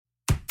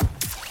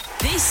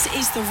This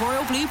is the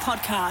Royal Blue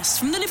Podcast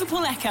from the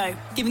Liverpool Echo,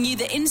 giving you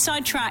the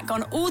inside track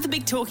on all the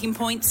big talking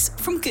points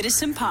from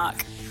Goodison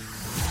Park.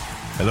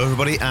 Hello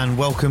everybody and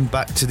welcome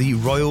back to the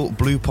Royal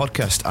Blue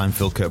Podcast. I'm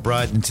Phil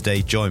Kirkbride and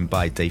today joined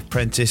by Dave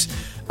Prentice,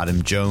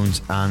 Adam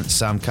Jones and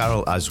Sam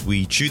Carroll as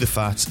we chew the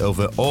fat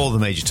over all the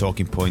major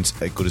talking points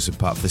at Goodison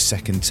Park for the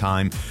second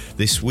time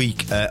this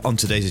week. On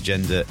today's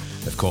agenda,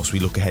 of course, we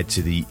look ahead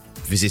to the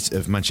visit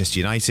of Manchester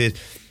United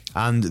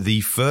and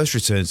the first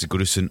return to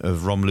Goodison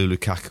of Romelu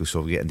Lukaku.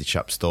 So we'll get into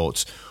chaps'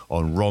 thoughts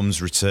on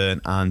Rom's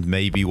return and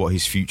maybe what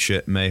his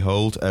future may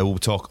hold. We'll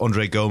talk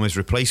Andre Gomez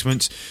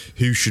replacement,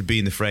 who should be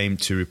in the frame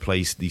to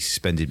replace the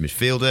suspended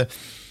midfielder.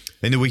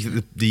 In the week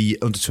that the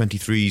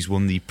under-23s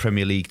won the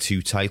Premier League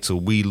 2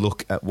 title, we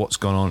look at what's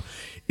gone on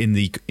in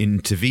the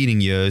intervening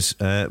years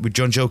with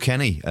John Joe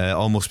Kenny,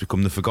 almost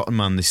become the forgotten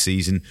man this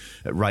season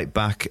at right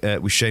back,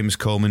 with Seamus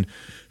Coleman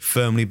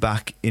firmly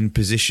back in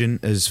position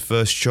as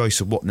first choice.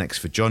 So what next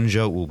for John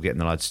Joe? We'll be getting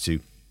the lads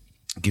to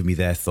give me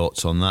their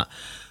thoughts on that.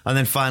 And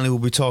then finally we'll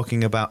be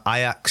talking about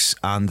Ajax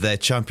and their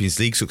Champions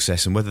League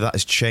success and whether that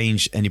has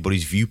changed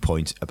anybody's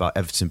viewpoint about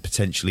Everton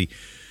potentially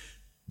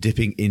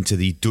dipping into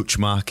the Dutch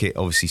market.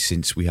 Obviously,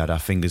 since we had our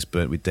fingers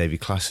burnt with Davy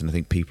Klaassen, I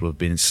think people have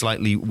been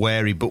slightly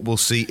wary, but we'll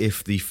see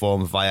if the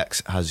form of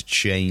Ajax has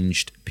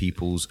changed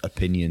people's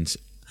opinions.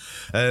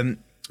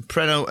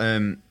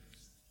 Preno,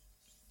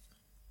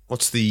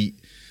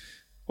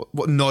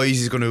 what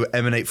noise is going to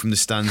emanate from the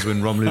stands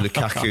when Romelu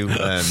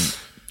Lukaku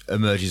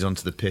emerges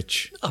onto the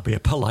pitch? That'll be a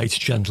polite,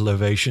 gentle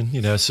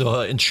ovation,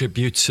 so in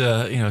tribute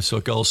to,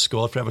 so goals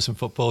scored for Everton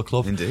Football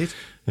Club. Indeed.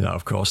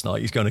 Of course not.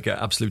 He's going to get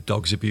absolute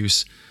dog's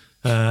abuse.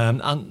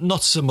 And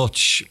not so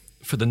much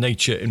for the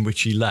nature in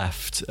which he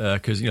left,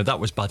 because that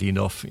was bad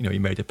enough. He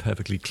made it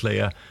perfectly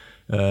clear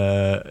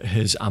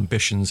his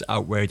ambitions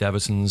outweighed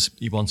Everton's.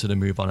 He wanted to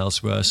move on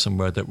elsewhere,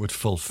 somewhere that would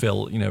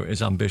fulfil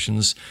his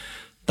ambitions.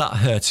 That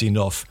hurts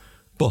enough.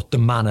 But the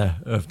manner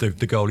of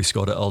the goal he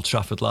scored at Old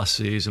Trafford last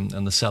season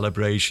and the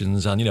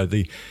celebrations and,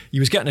 he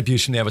was getting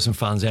abuse from the Everton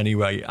fans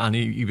anyway, and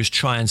he was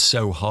trying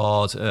so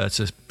hard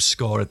to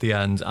score at the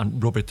end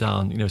and rub it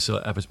down,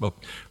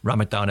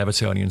 ram it down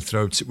Evertonian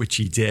throats, which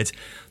he did.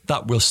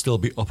 That will still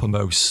be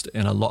uppermost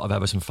in a lot of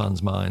Everton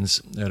fans'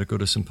 minds at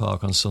Goodison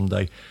Park on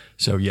Sunday.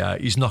 So, yeah,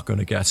 he's not going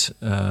to get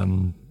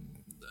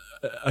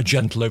a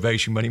gentle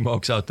ovation when he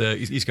walks out there.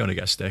 He's going to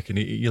get stick, and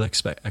he'll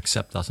accept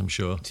that, I'm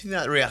sure. Do you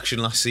think that reaction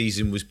last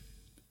season was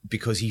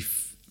because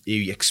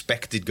he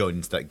expected going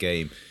into that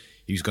game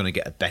he was going to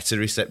get a better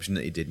reception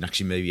than he did,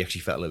 and maybe he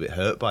felt a little bit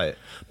hurt by it?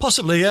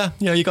 Possibly, yeah.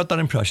 Yeah, you got that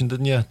impression,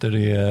 didn't you?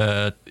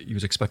 That he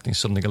was expecting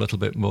something a little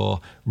bit more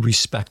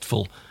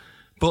respectful.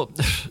 But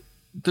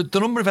the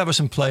number of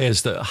Everton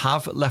players that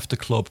have left the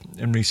club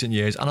in recent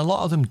years, and a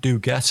lot of them do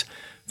get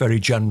very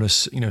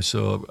generous,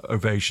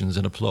 ovations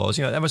and applause.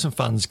 Everton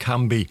fans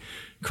can be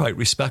quite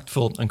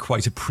respectful and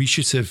quite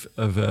appreciative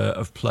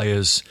of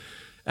players'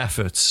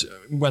 efforts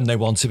when they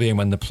want to be and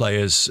when the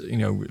players,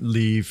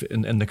 leave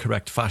in the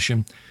correct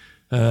fashion.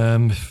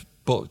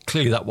 But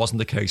clearly that wasn't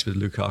the case with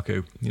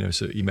Lukaku.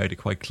 So he made it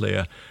quite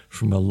clear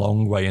from a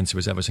long way into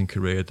his Everton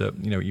career that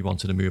he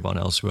wanted to move on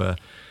elsewhere.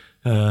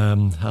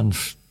 And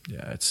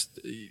yeah,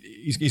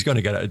 he's going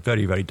to get a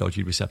very, very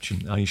dodgy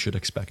reception, and he should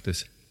expect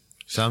it.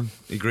 Sam,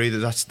 you agree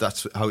that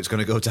that's how it's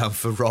going to go down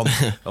for Rom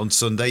on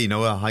Sunday?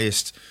 Our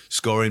highest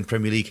score in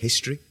Premier League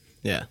history.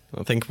 Yeah,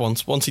 I think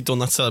once he'd done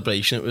that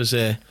celebration,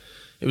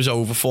 it was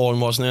over for him,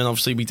 wasn't it? And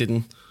obviously we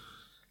didn't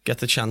get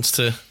the chance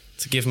to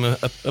give him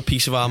a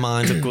piece of our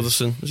mind at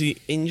Goodison. Was he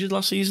injured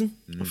last season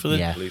for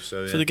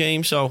the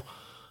game? So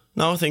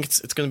no, I think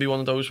it's going to be one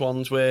of those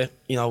ones where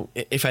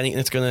if anything,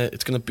 it's going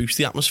to boost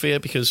the atmosphere,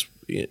 because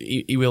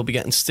he will be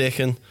getting stick.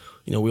 And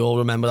we all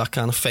remember that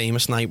kind of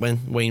famous night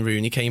when Wayne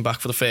Rooney came back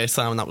for the first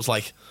time, and that was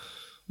like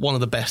one of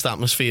the best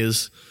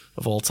atmospheres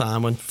of all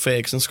time when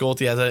Ferguson scored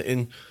the header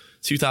in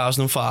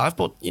 2005.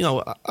 But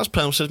as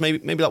Prem says,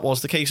 maybe that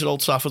was the case at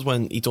Old Trafford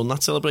when he done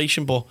that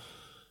celebration. But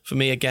for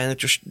me, again, it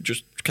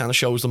just kind of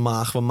shows the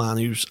mark of a man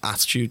whose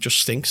attitude just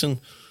stinks. And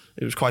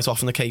it was quite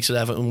often the case at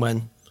Everton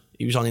when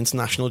he was on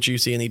international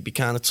duty and he'd be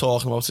kind of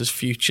talking about his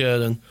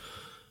future. And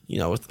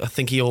I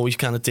think he always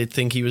kind of did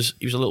think he was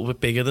a little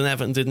bit bigger than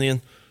Everton, didn't he?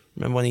 And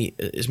remember when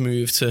his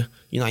move to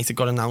United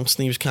got announced,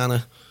 and he was kind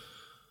of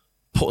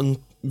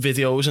putting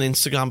videos on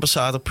Instagram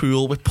beside a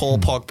pool with Paul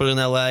Pogba in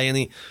LA,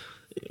 and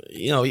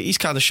he's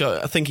kind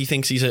of I think he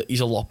thinks he's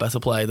a lot better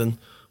player than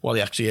what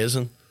he actually is,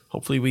 and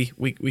hopefully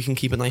we can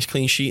keep a nice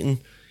clean sheet and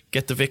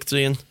get the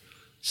victory and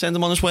send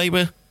him on his way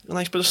with a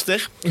nice bit of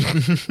stick.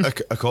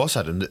 Of course,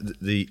 Adam.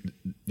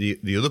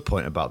 The other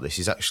point about this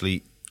is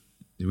actually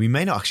we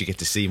may not actually get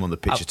to see him on the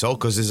pitch at all,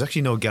 because there's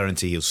actually no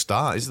guarantee he'll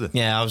start, is there?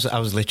 Yeah, I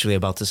was literally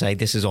about to say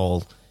this is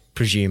all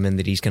presuming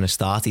that he's going to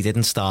start. He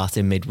didn't start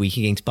in midweek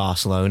against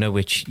Barcelona,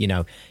 which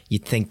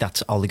you'd think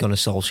that's Ole Gunnar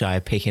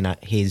Solskjaer picking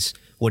at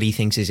what he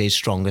thinks is his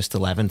strongest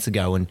 11 to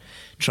go and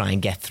try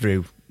and get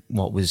through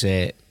what was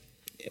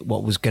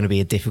going to be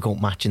a difficult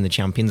match in the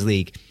Champions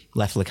League.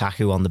 Left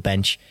Lukaku on the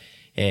bench.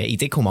 He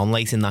did come on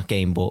late in that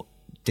game, but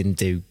didn't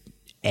do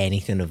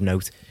anything of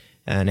note.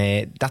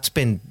 And that's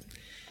been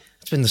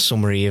the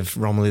summary of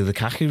Romelu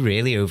Lukaku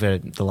really over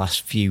the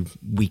last few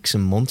weeks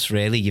and months.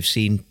 Really, you've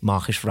seen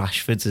Marcus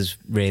Rashford has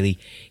really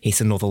hit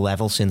another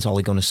level since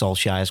Ole Gunnar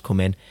Solskjaer has come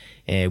in.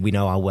 We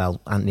know how well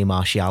Anthony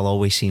Martial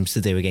always seems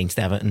to do against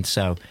Everton,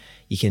 so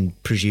you can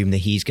presume that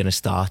he's going to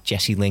start.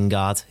 Jesse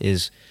Lingard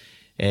is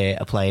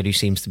a player who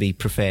seems to be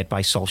preferred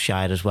by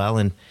Solskjaer as well,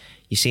 and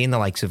you're seeing the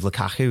likes of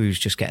Lukaku, who's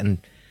just getting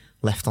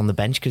left on the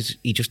bench because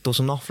he just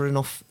doesn't offer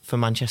enough for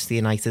Manchester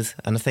United.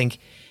 And I think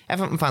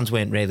Everton fans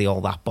weren't really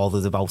all that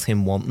bothered about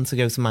him wanting to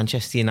go to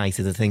Manchester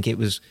United. I think it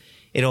was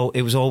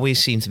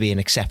always seemed to be an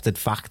accepted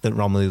fact that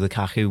Romelu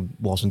Lukaku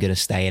wasn't going to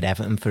stay at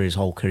Everton for his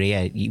whole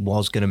career. He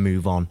was going to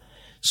move on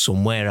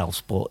somewhere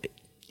else, but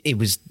it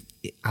was,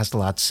 as the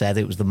lad said,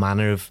 it was the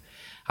manner of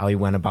how he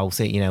went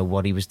about it,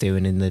 what he was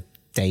doing in the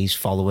days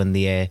following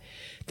the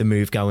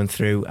move going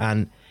through.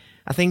 And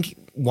I think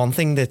one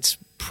thing that's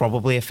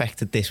probably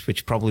affected this,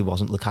 which probably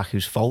wasn't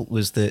Lukaku's fault,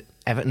 was that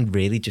Everton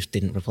really just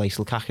didn't replace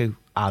Lukaku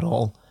at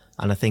all.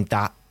 And I think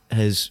that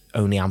has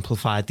only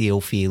amplified the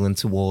ill feeling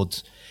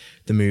towards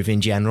the move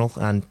in general.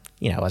 And,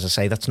 as I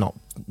say, that's not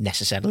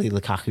necessarily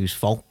Lukaku's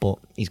fault, but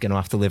he's going to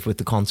have to live with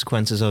the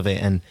consequences of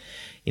it. And,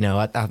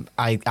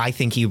 I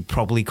think he would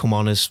probably come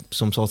on as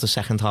some sort of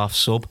second half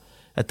sub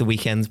at the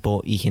weekend,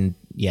 but you can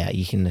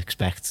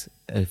expect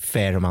a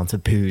fair amount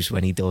of boos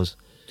when he does.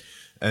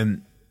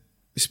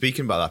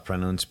 Speaking about that,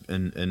 Brennan,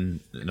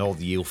 and all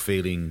the ill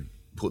feeling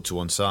put to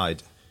one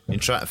side, in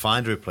trying to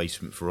find a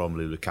replacement for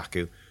Romelu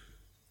Lukaku,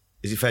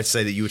 is it fair to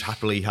say that you would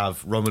happily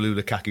have Romelu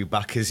Lukaku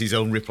back as his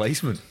own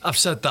replacement? I've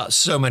said that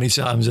so many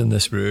times in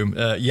this room.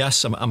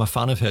 Yes, I'm a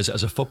fan of his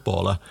as a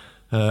footballer.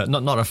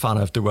 Not a fan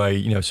of the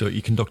way, so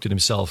he conducted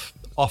himself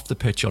off the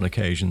pitch on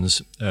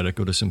occasions at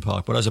Goodison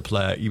Park. But as a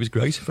player, he was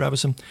great for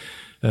Everton.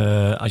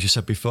 As you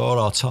said before,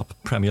 our top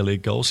Premier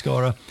League goal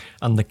scorer,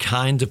 and the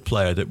kind of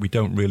player that we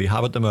don't really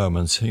have at the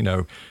moment.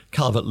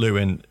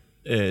 Calvert-Lewin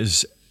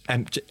is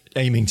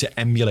aiming to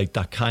emulate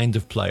that kind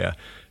of player,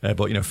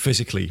 but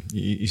physically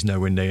he's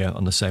nowhere near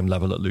on the same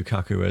level that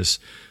Lukaku is.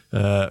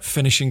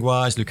 Finishing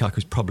wise,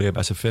 Lukaku's probably a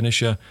better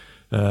finisher.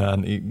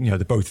 They're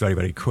both very,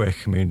 very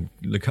quick. I mean,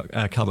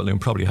 Calvert-Lewin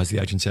probably has the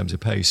edge in terms of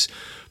pace.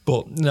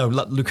 But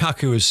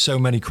Lukaku has so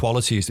many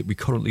qualities that we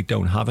currently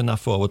don't have in that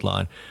forward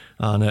line.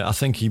 And I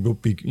think he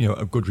would be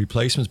a good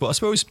replacement. But I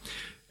suppose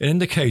it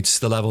indicates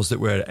the levels that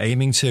we're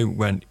aiming to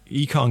when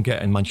he can't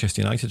get in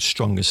Manchester United's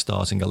strongest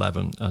starting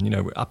 11.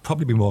 And, I'd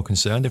probably be more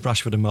concerned if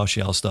Rashford and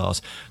Martial start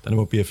than I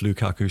would be if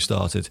Lukaku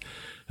started.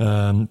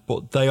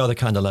 But they are the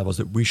kind of levels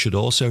that we should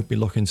also be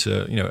looking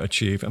to,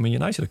 achieve. I mean,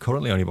 United are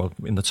currently only about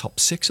in the top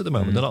 6 at the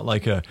moment. They're not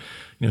like a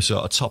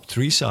top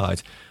 3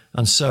 side.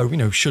 And so,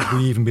 should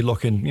we even be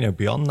looking,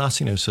 beyond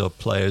that, so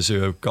players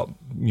who have got,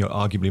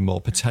 arguably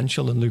more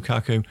potential than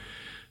Lukaku?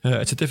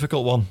 It's a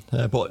difficult one,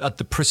 but at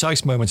the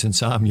precise moment in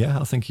time,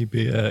 I think he'd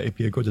be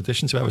a good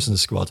addition to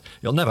Everton's squad.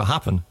 It'll never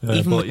happen,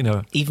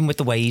 even with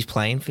the way he's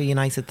playing for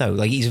United, though,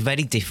 like he's a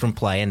very different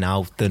player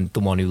now than the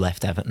one who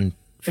left Everton.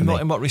 In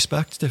what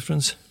respect,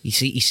 difference?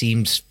 He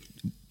seems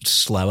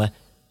slower.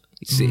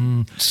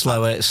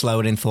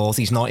 Slower in thought.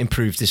 He's not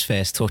improved his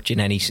first touch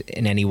in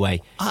any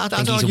way. I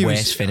think he's a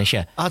worse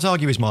finisher. I'd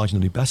argue he's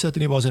marginally better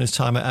than he was in his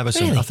time at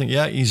Everton. Really? I think,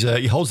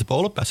 he holds the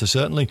ball up better,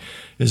 certainly.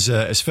 His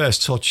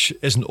first touch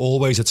isn't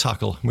always a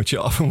tackle, which it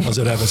often was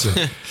at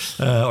Everton.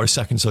 Or his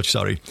second touch,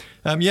 sorry.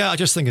 I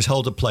just think his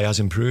hold-up play has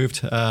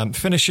improved.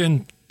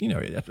 Finishing,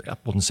 I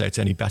wouldn't say it's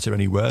any better,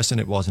 any worse than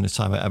it was in his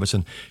time at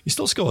Everton. He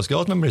still scores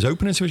goals. Remember his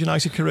opening to his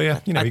United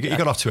career? He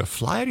got off to a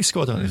flyer. He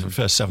scored on his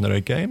first 7 or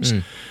 8 games.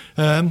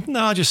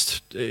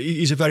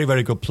 He's a very,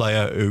 very good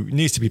player who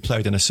needs to be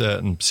played in a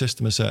certain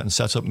system, a certain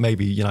setup.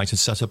 Maybe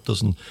United's setup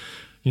doesn't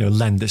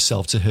lend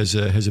itself to his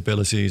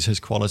abilities,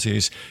 his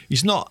qualities.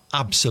 He's not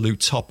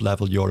absolute top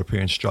level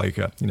European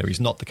striker.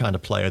 He's not the kind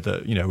of player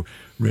that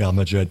Real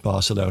Madrid,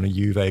 Barcelona,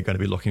 Juve are going to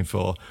be looking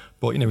for.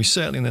 But he's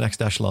certainly in the next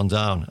echelon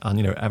down,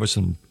 and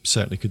Everton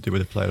certainly could do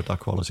with a player of that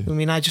quality. I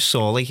mean, I just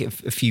saw a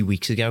few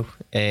weeks ago.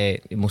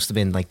 It must have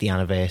been like the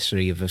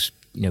anniversary of us,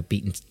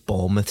 beating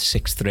Bournemouth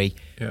 6-3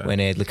 when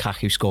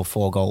Lukaku scored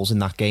 4 goals in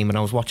that game, and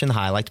I was watching the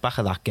highlights back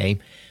of that game.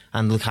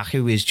 And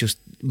Lukaku is just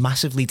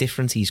massively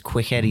different. He's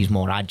quicker, he's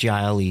more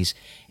agile, he's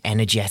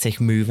energetic,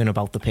 moving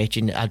about the pitch,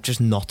 and I've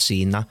just not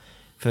seen that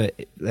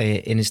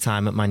in his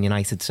time at Man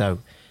United. So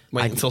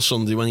wait until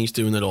Sunday when he's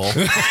doing it all.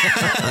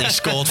 And he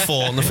scored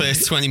 4 in the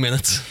first 20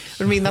 minutes.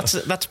 I mean,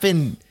 that's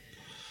been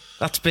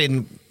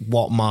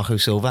what Marco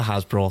Silva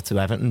has brought to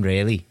Everton,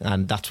 really,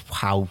 and that's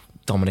how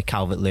Dominic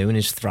Calvert-Lewin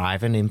is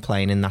thriving in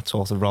playing in that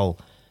sort of role.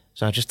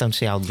 So I just don't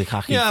see how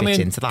Lukaku fits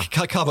into that.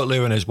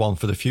 Calvert-Lewin is one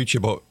for the future,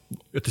 but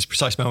at this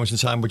precise moment in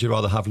time, would you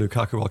rather have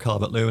Lukaku or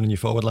Calvert-Lewin in your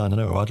forward line? I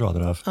know I'd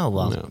rather have. Oh,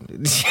 well. No.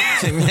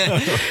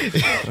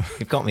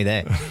 You've got me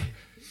there.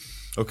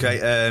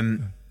 Okay,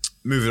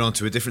 moving on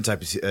to a different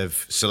type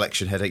of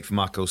selection headache for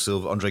Marco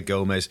Silva. Andre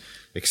Gomez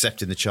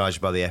accepting the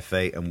charge by the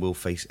FA and will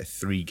face a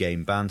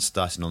 3-game ban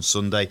starting on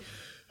Sunday.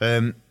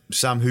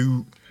 Sam,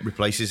 who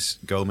replaces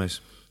Gomez?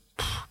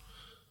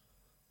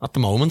 At the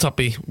moment, I'd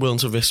be willing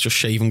to risk just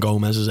shaving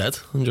Gomez's head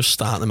and just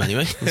starting him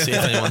anyway and see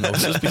if anyone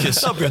notices.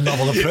 Because That'd be a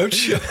novel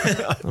approach.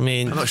 I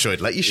mean, I'm not sure he'd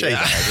let you shave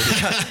that head,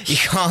 would he? You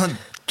can't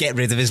get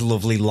rid of his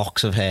lovely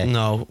locks of hair.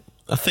 no,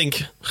 I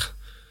think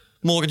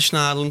Morgan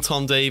Schneiderlin,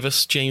 Tom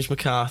Davis, James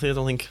McCarthy, I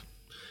don't think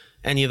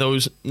any of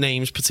those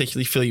names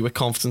particularly fill you with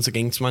confidence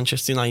against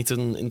Manchester United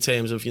in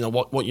terms of, you know,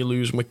 what you're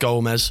losing with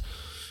Gomez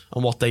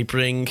and what they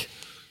bring.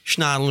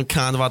 Schneiderlin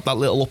kind of had that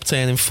little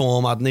upturn in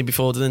form, hadn't he,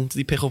 before? Did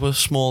he pick up a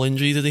small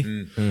injury, did he?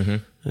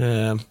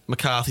 Mm-hmm.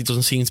 McCarthy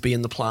doesn't seem to be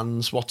in the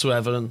plans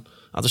whatsoever, and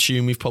I'd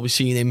assume we've probably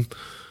seen him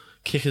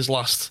kick his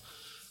last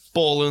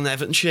ball in an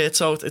Everton shirt,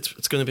 so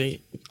it's going to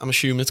be, I'm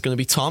assuming it's going to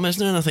be Tom,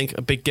 isn't it? And I think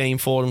a big game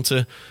for him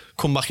to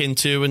come back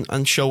into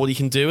and show what he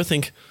can do. I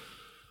think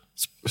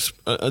it's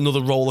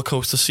another roller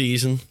coaster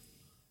season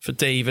for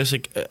Davis.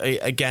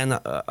 Again,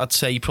 I'd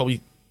say he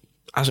probably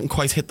hasn't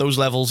quite hit those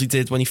levels he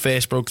did when he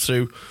first broke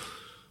through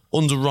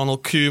under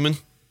Ronald Koeman.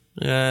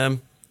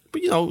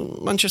 But, you know,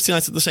 Manchester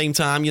United at the same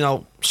time, you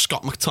know,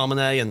 Scott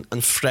McTominay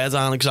and Fred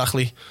aren't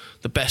exactly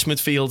the best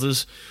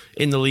midfielders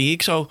in the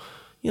league. So,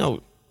 you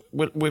know,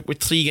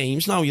 with 3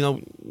 games now, you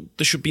know,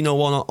 there should be no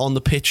one on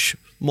the pitch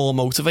more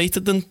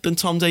motivated than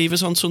Tom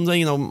Davis on Sunday.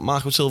 You know,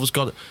 Marco Silva's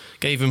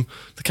gave him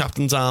the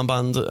captain's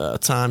armband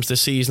at times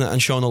this season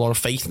and shown a lot of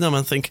faith in him.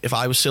 I think if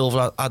I was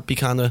Silva, I'd be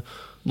kind of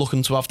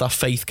looking to have that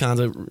faith kind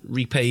of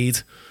repaid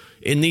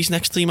in these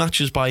next 3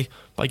 matches by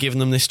giving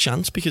them this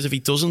chance, because if he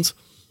doesn't,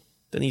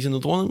 then he's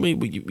another one.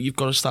 You've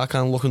got to start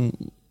kind of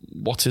looking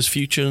what's his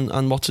future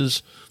and what's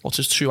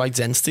his true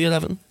identity at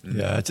Everton.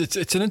 Yeah,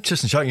 it's an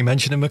interesting shout. You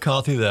mentioned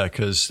McCarthy there,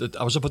 because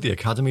I was up at the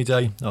Academy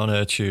Day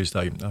on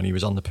Tuesday, and he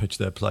was on the pitch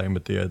there playing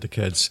with the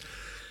kids.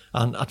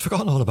 And I'd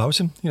forgotten all about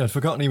him. You know, I'd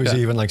forgotten he was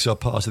even like sort of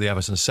part of the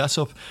Everton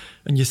setup.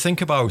 And you think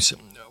about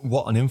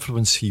what an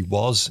influence he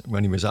was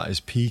when he was at his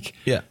peak.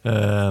 Yeah.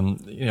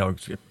 You know,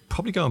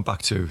 probably going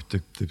back to the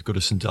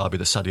Goodison derby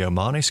that Sadio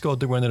Mane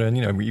scored the winner in.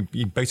 You know,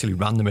 he basically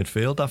ran the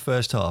midfield that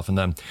first half, and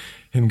then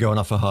him going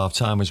off at half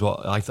time was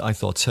what I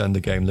thought turned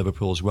the game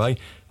Liverpool's way.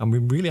 And we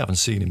really haven't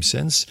seen him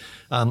since.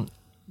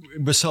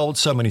 We're told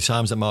so many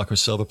times that Marco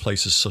Silva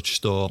places such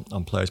store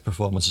on players'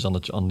 performances on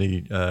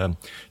the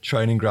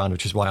training ground,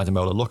 which is why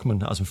Ademola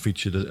Lookman hasn't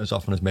featured as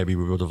often as maybe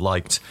we would have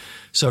liked.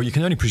 So you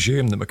can only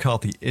presume that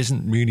McCarthy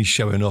isn't really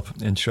showing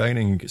up in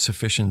training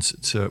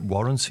sufficient to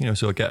warrant, you know,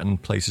 sort of getting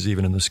places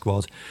even in the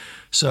squad.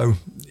 So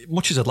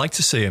much as I'd like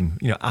to see him,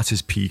 you know, at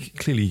his peak,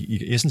 clearly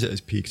he isn't at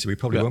his peak, so we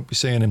probably won't be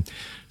seeing him.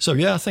 So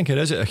yeah, I think it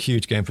is a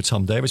huge game for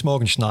Tom Davis.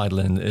 Morgan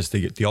Schneiderlin is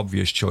the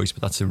obvious choice,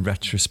 but that's a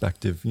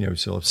retrospective, you know,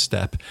 sort of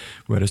step,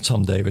 whereas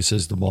Tom Davis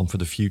is the one for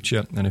the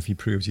future. And if he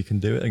proves he can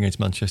do it against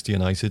Manchester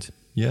United,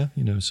 yeah,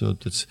 you know, so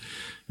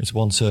it's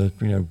one to,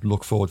 you know,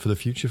 look forward for the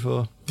future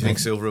for. Do you think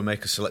Silva will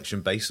make a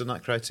selection based on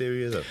that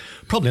criteria, though?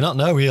 Probably not.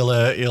 No,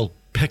 he'll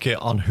pick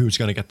it on who's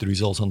going to get the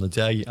result on the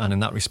day, and in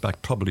that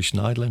respect, probably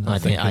Schneiderlin. I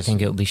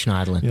think it'll be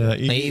Schneiderlin.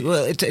 Yeah,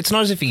 well, it's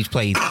not as if he's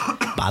played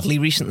badly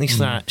recently.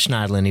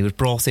 Schneiderlin, he was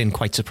brought in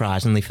quite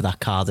surprisingly for that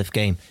Cardiff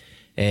game.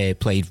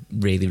 Played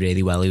really,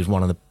 really well. He was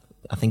one of the.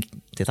 I think,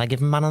 did I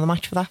give him man of the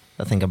match for that?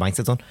 I think I might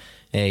have done.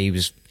 He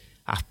was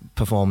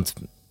performed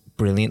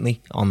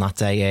brilliantly on that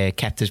day.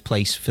 Kept his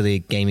place for the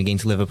game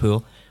against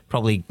Liverpool.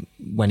 Probably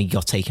when he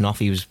got taken off,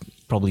 he was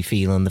probably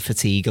feeling the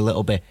fatigue a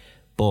little bit,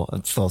 but I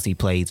thought he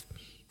played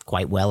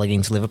quite well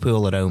against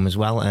Liverpool at home as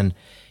well. And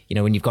you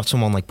know, when you've got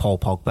someone like Paul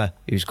Pogba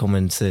who's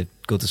coming to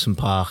Goodison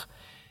Park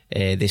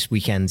this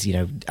weekend, you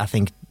know, I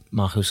think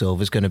Marco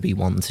Silva's going to be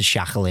wanting to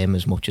shackle him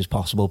as much as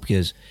possible,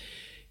 because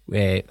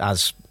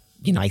as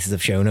United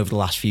have shown over the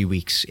last few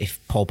weeks, if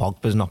Paul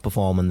Pogba's not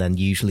performing, then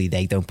usually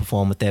they don't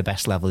perform at their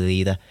best level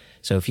either.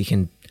 So if you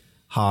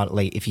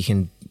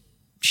can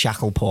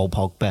shackle Paul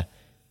Pogba,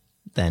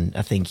 then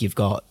I think you've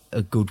got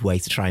a good way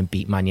to try and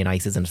beat Man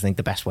United. And I think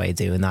the best way of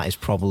doing that is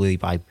probably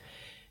by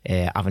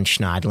having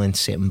Schneiderlin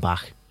sitting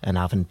back and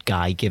having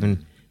Guy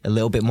given a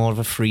little bit more of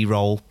a free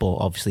role, but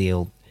obviously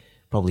he'll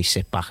probably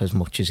sit back as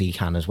much as he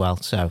can as well.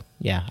 So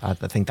yeah, I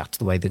think that's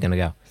the way they're going to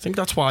go. I think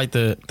that's why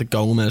the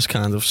Gomez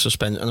kind of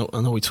suspended.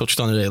 I know we touched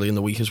on it earlier in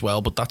the week as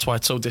well, but that's why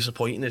it's so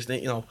disappointing, isn't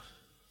it? You know,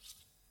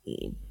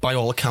 by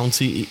all accounts,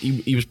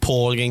 he was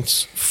poor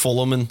against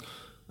Fulham, and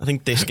I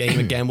think this game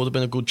again would have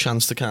been a good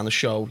chance to kind of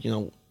show, you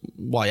know,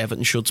 why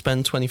Everton should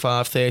spend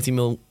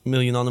 25-30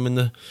 million on him in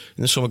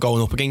the summer,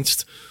 going up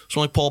against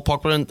someone like Paul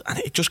Pogba, and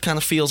it just kind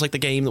of feels like the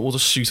game that would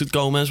have suited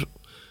Gomez.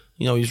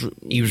 You know,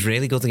 he was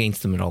really good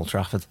against them at Old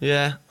Trafford.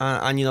 Yeah,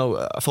 and you know,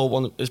 I thought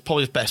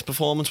probably his best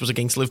performance was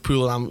against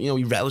Liverpool, and you know,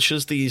 he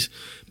relishes these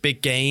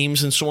big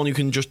games, and someone who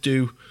can just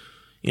do,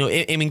 you know,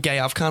 him and Gay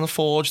have kind of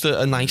forged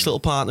a nice little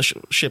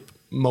partnership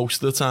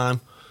most of the time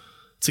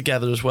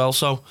together as well.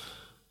 So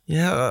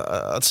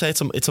yeah, I'd say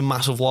it's a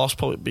massive loss.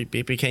 Probably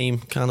became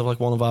kind of like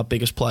one of our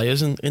biggest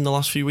players in the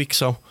last few weeks.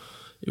 So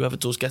whoever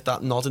does get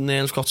that nod in there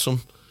has got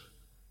some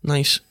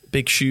nice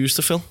big shoes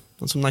to fill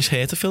and some nice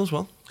hair to fill as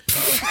well.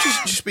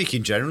 Just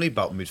speaking generally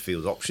about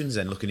midfield options,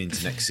 then looking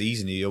into next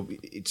season, you know,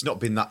 it's not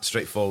been that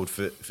straightforward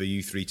for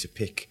you three to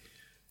pick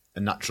a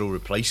natural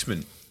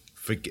replacement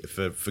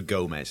for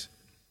Gomez.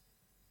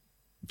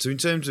 So in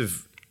terms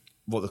of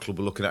what the club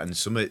are looking at in the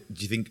summer,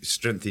 do you think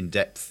strength in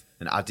depth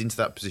and adding to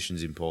that position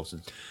is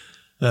important?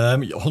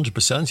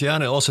 100%, yeah,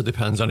 and it also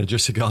depends on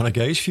Idrissa Gana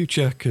Gueye's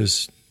future,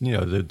 because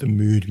the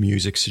mood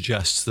music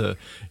suggests that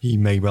he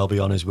may well be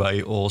on his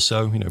way.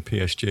 Also,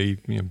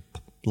 PSG,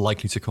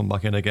 likely to come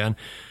back in again,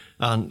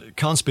 and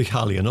can't speak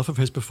highly enough of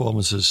his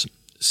performances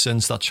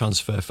since that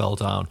transfer fell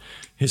down.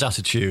 His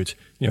attitude,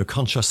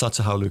 contrast that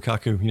to how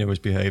Lukaku, is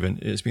behaving.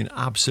 It's been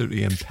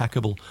absolutely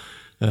impeccable.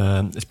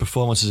 His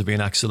performances have been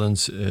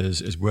excellent.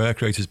 His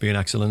work rate has been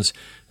excellent,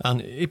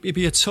 and he'd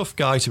be a tough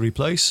guy to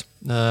replace.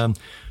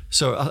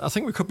 So I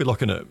think we could be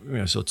looking at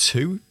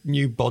two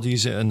new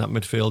bodies in that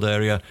midfield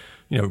area.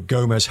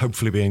 Gomez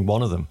hopefully being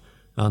one of them,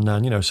 and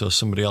then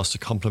somebody else to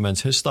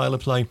complement his style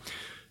of play.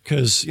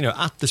 Because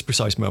at this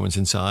precise moment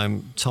in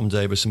time, Tom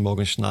Davies and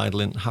Morgan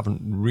Schneiderlin haven't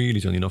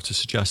really done enough to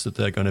suggest that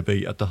they're going to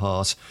be at the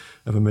heart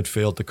of a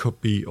midfield that could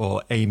be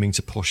or aiming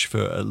to push for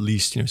at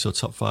least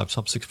top 5,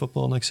 top 6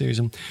 football next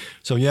season.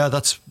 So yeah,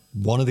 that's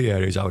one of the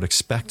areas I would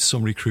expect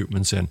some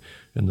recruitments in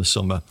the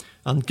summer.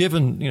 And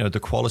given the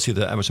quality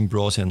that Everton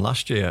brought in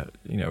last year,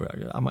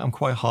 I'm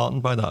quite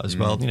heartened by that as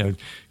well.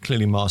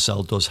 Clearly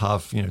Marcel does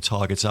have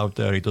targets out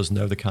there. He does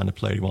know the kind of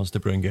player he wants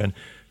to bring in,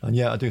 and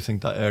yeah, I do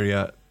think that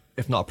area,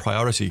 if not a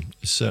priority,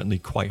 is certainly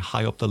quite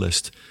high up the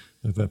list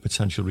of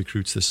potential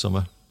recruits this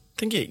summer. I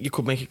think you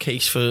could make a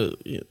case for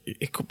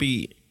it could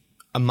be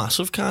a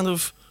massive kind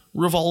of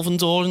revolving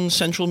door in the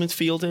central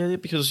midfield area,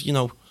 because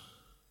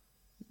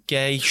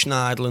Gueye,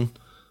 Schneiderlin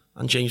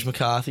and James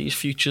McCarthy's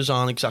futures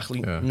aren't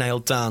exactly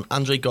nailed down.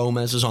 Andre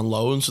Gomez is on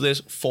loan, so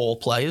there's 4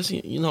 players. So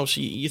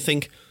you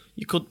think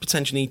you could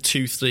potentially need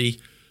 2-3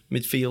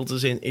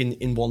 midfielders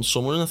in one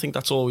summer, and I think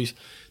that's always,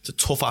 it's a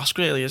tough ask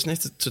really, isn't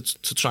it,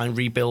 to try and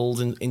rebuild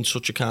in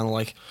such a kind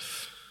of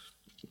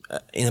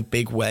in a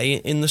big way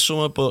in the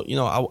summer. But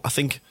I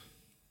think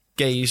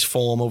Gueye's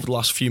form over the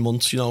last few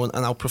months, and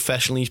how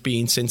professional he's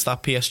been since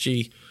that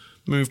PSG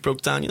move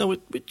broke down,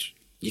 which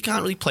you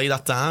can't really play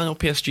that down.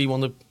 PSG,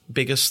 one of the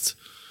biggest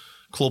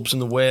clubs in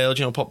the world,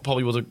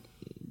 probably would have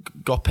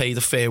got paid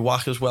a fair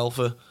whack as well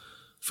for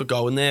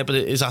going there, but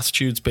his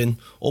attitude's been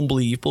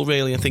unbelievable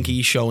really. I think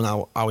he's shown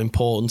how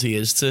important he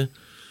is to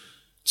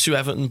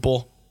Everton.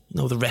 But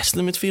the rest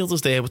of the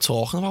midfielders there we're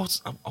talking about,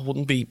 I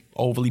wouldn't be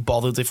overly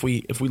bothered if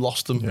we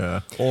lost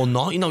them or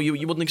not.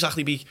 You wouldn't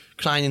exactly be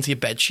crying into your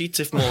bed sheets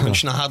if Morgan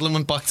Schneiderlin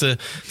went back to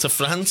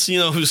France.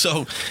 So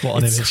what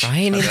an image.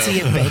 Crying into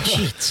your bed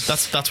sheets.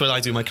 That's where I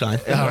do my crying.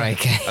 All right.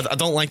 Okay. I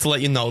don't like to let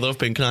you know that I've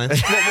been crying.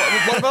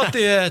 What about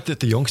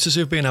the youngsters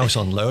who've been out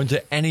on loan?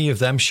 Did any of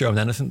them show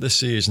anything this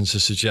season to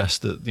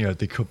suggest that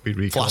they could be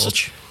recalled?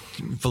 Vlasic.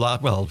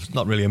 Well,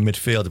 not really a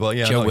midfielder, but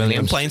yeah. Joe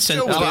Williams. Playing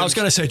centre. I was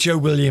going to say Joe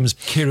Williams,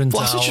 Kieran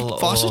Dowell.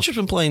 Vlasic has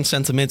been playing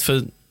centre mid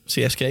for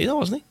CSK, though,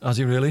 hasn't he? Has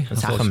he really?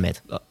 Attacking mid.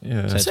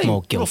 Yeah. So it's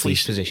more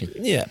Gilfie's position.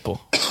 Yeah, but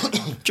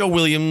Joe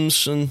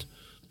Williams and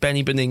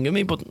Benny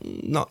Beningame, but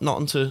not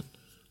into.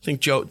 I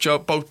think Joe.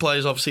 Both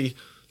players obviously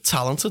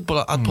talented,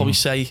 but I'd probably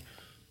say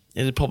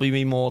it'd probably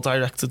be more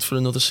directed for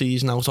another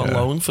season out on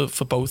loan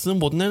for both of them,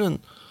 wouldn't it? And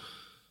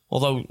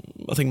although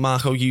I think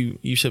Marco,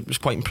 you said was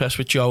quite impressed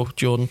with Joe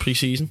Jordan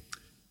pre-season.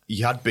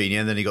 He had been,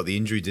 and then he got the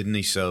injury, didn't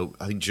he? So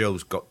I think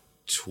Joe's got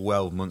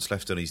 12 months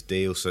left on his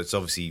deal, so it's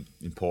obviously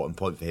an important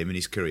point for him in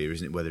his career,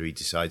 isn't it? Whether he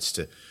decides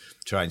to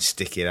try and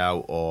stick it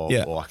out or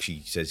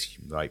actually says,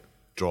 right,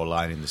 draw a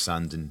line in the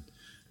sand and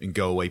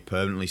go away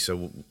permanently.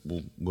 So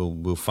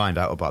we'll find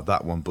out about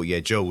that one. But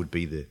yeah, Joe would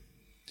be the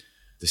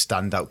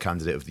standout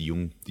candidate of the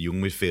young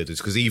midfielders,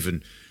 because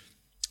even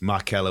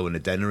Marcelo and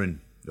Adeniran,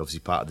 obviously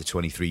part of the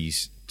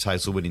 23s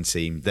title winning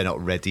team, they're not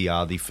ready,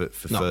 are they, for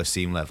first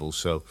team level?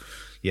 So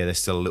yeah, they're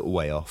still a little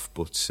way off,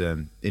 but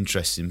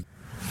interesting.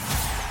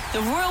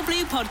 The Royal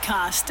Blue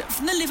Podcast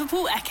from the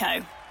Liverpool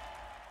Echo.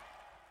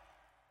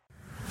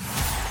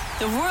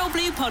 The Royal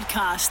Blue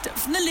Podcast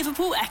from the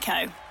Liverpool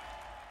Echo.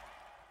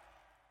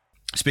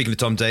 Speaking of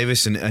Tom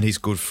Davies and his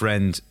good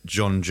friend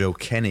John Joe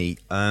Kenny,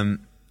 has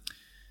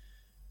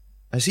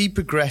he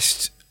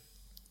progressed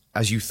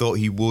as you thought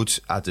he would,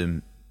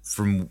 Adam,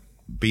 from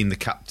being the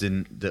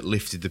captain that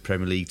lifted the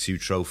Premier League 2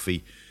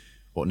 trophy,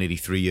 nearly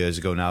 3 years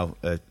ago now?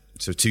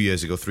 So 2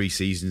 years ago, 3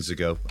 seasons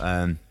ago.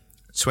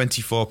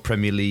 24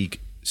 Premier League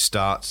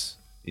starts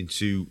in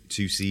two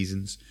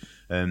seasons.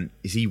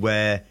 Is he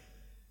where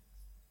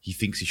he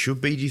thinks he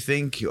should be, do you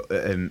think?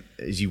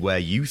 Is he where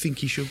you think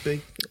he should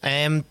be?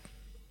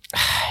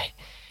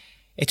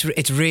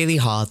 It's really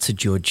hard to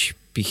judge,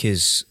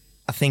 because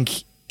I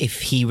think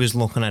if he was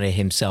looking at it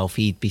himself,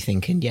 he'd be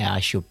thinking, yeah, I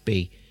should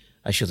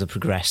have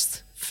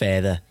progressed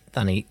further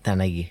than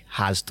he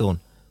has done.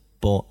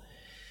 But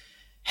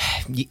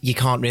you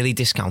can't really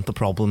discount the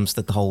problems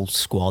that the whole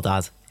squad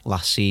had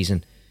last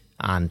season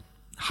and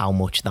how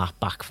much that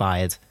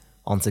backfired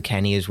onto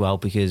Kenny as well,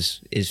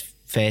 because his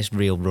first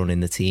real run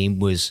in the team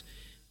was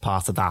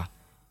part of that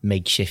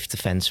makeshift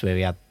defence where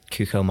he had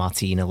Cuco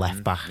Martina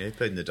left back. Yeah, he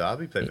played in the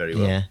derby, played very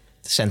well. Yeah,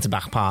 the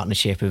centre-back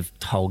partnership of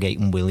Holgate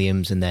and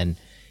Williams, and then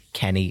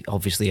Kenny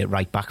obviously at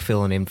right back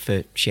filling in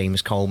for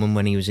Seamus Coleman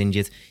when he was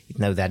injured. You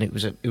know, then it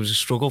was a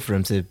struggle for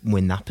him to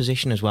win that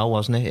position as well,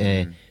 wasn't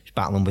it? He was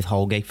battling with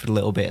Holgate for a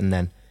little bit, and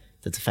then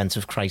the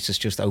defensive crisis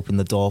just opened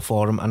the door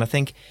for him. And I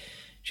think,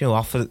 you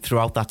know,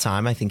 throughout that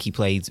time, I think he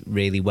played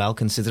really well,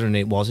 considering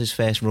it was his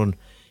first run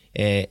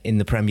in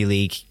the Premier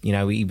League. You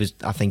know,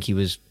 I think he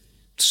was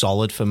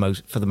solid for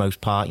the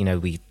most part. You know,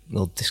 we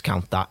will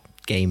discount that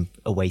game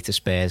away to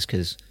Spurs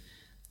because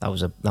that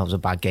was a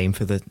bad game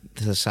for the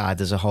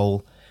side as a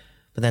whole.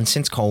 But then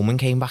since Coleman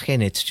came back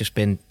in, it's just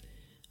been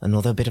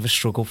another bit of a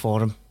struggle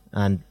for him.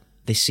 And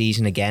this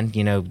season again,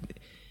 you know,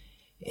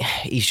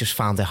 he's just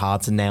found it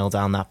hard to nail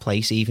down that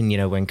place. Even, you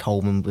know, when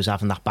Coleman was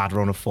having that bad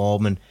run of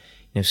form and,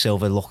 you know,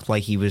 Silva looked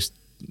like he was,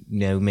 you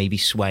know, maybe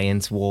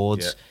swaying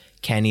towards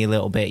Kenny a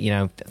little bit. You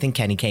know, I think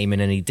Kenny came in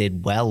and he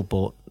did well,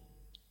 but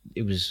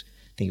I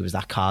think it was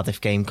that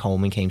Cardiff game.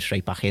 Coleman came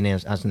straight back in,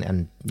 hasn't,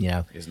 and you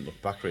know, he hasn't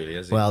looked back really,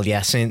 has he? Well,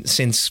 yeah,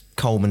 since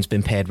Coleman's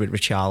been paired with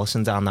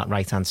Richarlison down that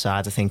right hand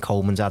side, I think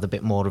Coleman's had a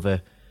bit more of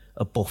a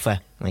buffer.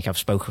 Like I've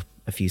spoken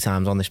a few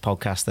times on this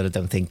podcast that I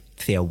don't think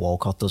Theo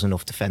Walcott does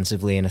enough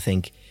defensively, and I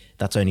think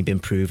that's only been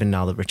proven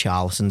now that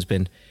Richarlison's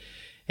been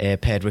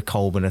paired with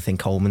Coleman. I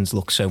think Coleman's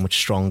looked so much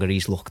stronger.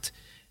 He's looked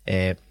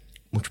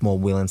much more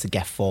willing to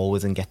get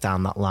forward and get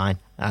down that line.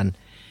 And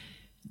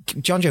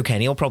John Joe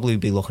Kenny will probably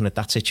be looking at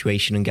that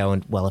situation and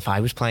going, well, if I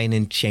was playing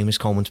in Seamus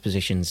Coleman's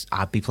positions,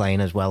 I'd be playing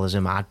as well as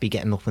him. I'd be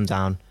getting up and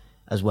down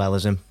as well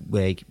as him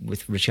with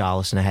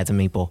Richarlison ahead of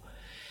me. But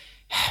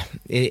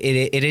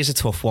it is a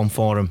tough one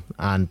for him,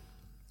 and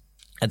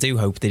I do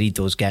hope that he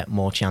does get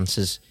more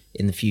chances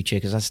in the future,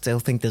 because I still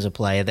think there's a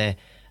player there.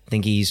 I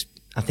think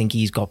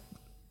he's got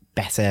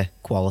better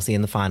quality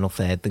in the final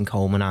third than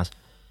Coleman has,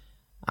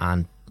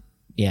 and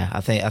yeah,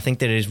 I think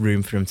there is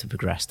room for him to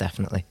progress,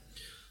 definitely.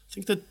 I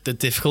think that the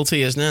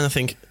difficulty, isn't it? And I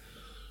think,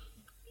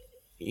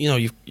 you know,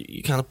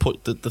 you kind of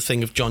put the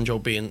thing of John Joe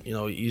being, you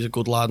know, he's a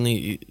good lad and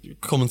he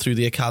coming through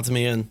the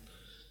academy and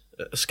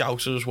a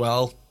scouser as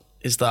well,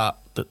 is that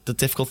the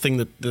difficult thing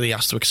that he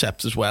has to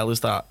accept as well is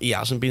that he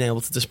hasn't been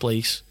able to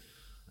displace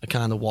a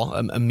kind of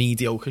a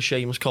mediocre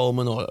Seamus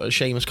Coleman, or a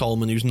Seamus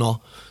Coleman who's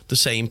not the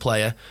same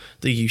player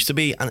that he used to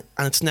be. And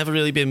it's never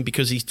really been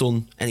because he's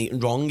done anything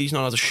wrong. He's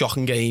not had a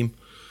shocking game.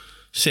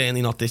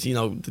 Certainly not this, you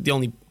know, the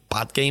only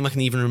bad game I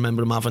can even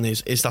remember him having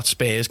is that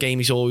Spurs game.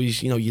 He's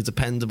always, you know, your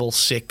dependable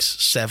 6,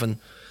 7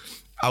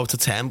 out of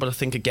 10. But I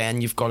think,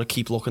 again, you've got to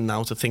keep looking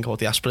now to think about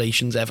the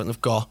aspirations Everton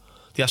have got,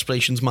 the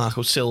aspirations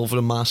Marco Silva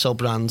and Marcel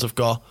Brands have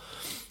got.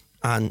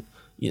 And,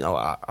 you know,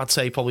 I'd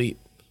say probably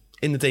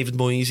in the David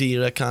Moyes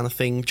era kind of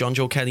thing, John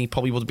Joe Kenny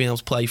probably would have been able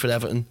to play for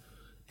Everton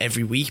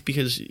every week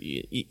because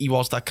he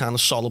was that kind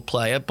of solid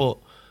player. But,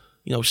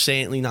 you know,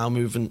 certainly now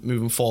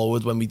moving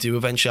forward, when we do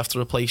eventually have to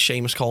replace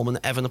Seamus Coleman,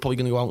 Everton are probably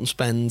going to go out and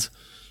spend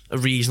a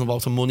reasonable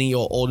amount of money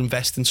or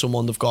invest in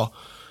someone they've got,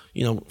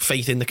 you know,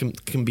 faith in that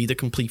can be the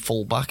complete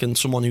fullback, and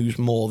someone who's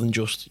more than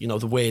just, you know,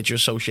 the word you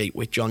associate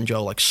with John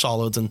Joe, like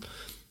solid and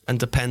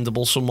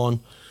dependable,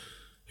 someone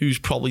who's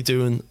probably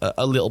doing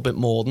a little bit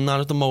more than that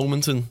at the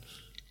moment. And,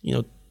 you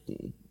know,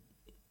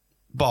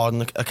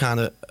 barring a kind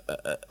of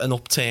an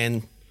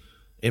upturn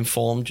in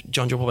form,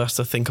 John Joe probably has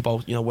to think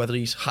about, you know, whether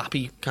he's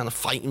happy kind of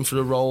fighting for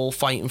the role,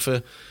 fighting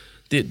for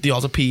the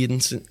odd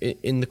appearance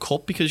in the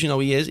cup, because, you know,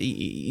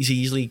 he's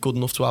easily good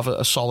enough to have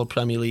a solid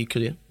Premier League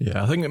career.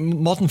 Yeah, I think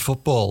in modern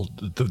football,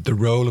 the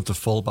role of the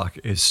fullback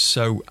is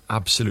so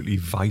absolutely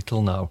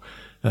vital now.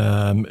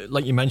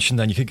 Like you mentioned,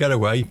 then you could get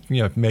away,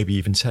 you know, maybe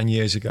even 10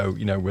 years ago,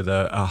 you know, with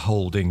a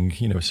holding,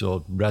 you know,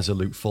 sort of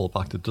resolute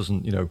fullback that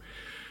doesn't, you know.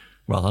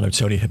 Well, I know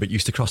Tony Hibbert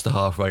used to cross the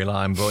halfway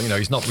line, but, you know,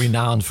 he's not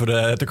renowned for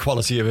the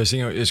quality of his,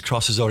 you know, his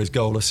crosses or his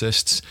goal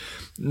assists.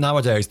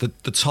 Nowadays, the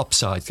top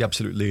sides, the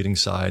absolute leading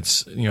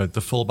sides, you know,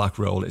 the fullback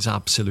role is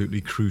absolutely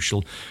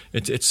crucial.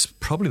 It's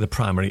probably the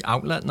primary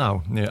outlet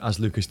now, you know, as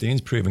Lucas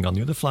Dean's proving on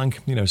the other flank.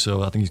 You know,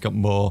 so I think he's got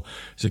more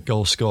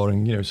goal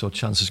scoring, you know, sort of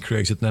chances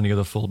created than any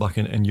other fullback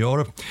in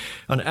Europe.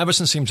 And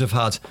Everton seems to have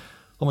had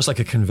almost like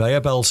a conveyor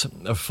belt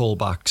of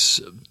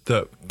fullbacks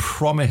that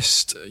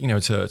promised, you know,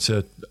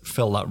 to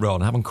fill that role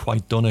and haven't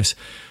quite done it.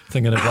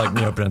 Thinking of, like,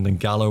 you know, Brendan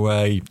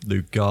Galloway,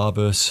 Luke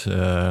Garbus,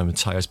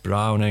 Matthias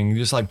Browning,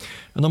 just like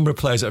a number of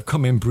players that have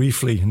come in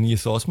briefly and you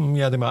thought,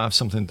 yeah, they might have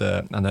something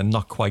there, and they're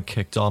not quite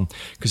kicked on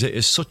because it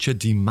is such a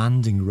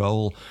demanding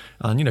role.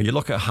 And, you know, you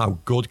look at how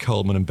good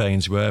Coleman and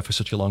Baines were for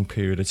such a long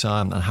period of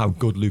time and how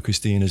good Lucas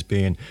Dean has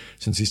been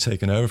since he's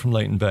taken over from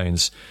Leighton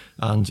Baines.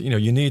 And, you know,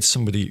 you need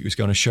somebody who's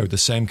going to show the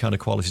same kind of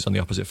qualities on the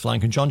opposite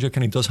flank. And John Joe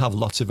Kenny does have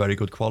lots of very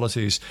good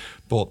qualities,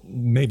 but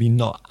maybe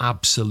not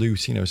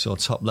absolute, you know, sort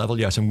of top level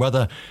yet. And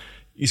whether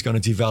he's going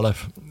to develop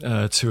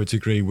to a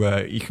degree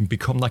where he can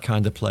become that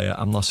kind of player,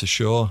 I'm not so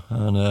sure.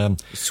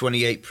 And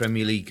 28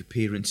 Premier League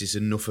appearances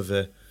enough of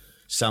a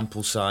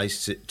sample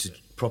size to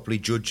properly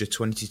judge a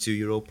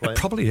 22-year-old player? It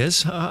probably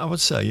is, I would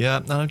say, yeah.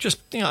 And I'm just,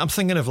 I'm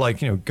thinking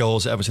of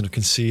goals that Everton have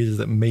conceded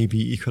that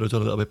maybe he could have done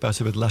a little bit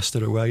better with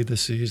Leicester away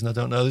this season. I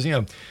don't know.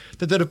 There's,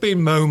 there have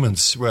been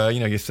moments where,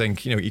 you think,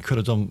 he could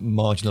have done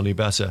marginally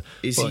better.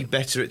 Is he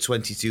better at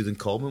 22 than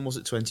Coleman was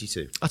at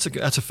 22?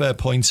 That's a fair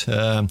point.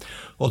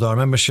 Although I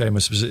remember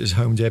Seamus was at his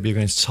home debut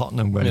against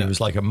Tottenham when he was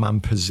like a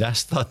man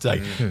possessed that day.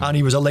 Mm-hmm. And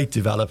he was a late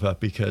developer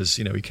because,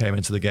 he came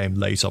into the game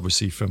late,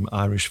 obviously, from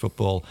Irish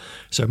football.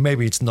 So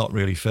maybe it's not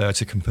really fair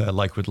to compare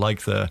like with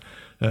like there.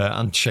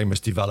 And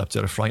Seamus developed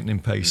at a frightening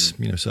pace,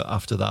 so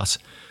after that.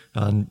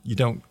 And you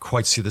don't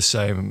quite see the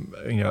same,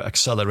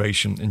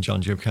 acceleration in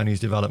John Joe Kenny's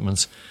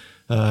development.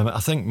 I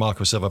think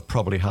Marco Silva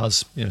probably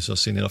has,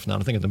 seen enough now.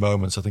 And I think at the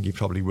moment, I think he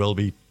probably will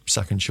be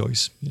second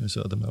choice.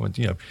 So at the moment,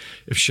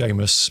 if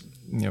Seamus,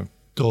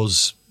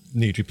 does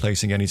need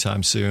replacing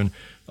anytime soon,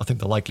 I think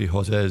the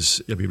likelihood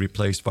is he'll be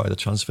replaced by the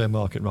transfer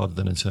market rather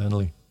than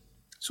internally.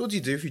 So what do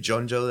you do for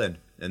John Joe then?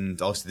 And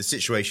obviously the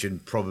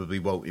situation probably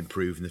won't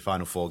improve in the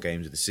final 4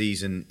 games of the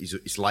season.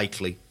 It's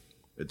likely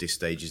at this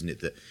stage, isn't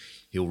it, that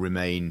he'll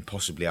remain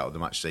possibly out of the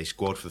matchday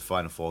squad for the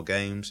final 4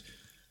 games.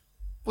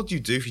 What do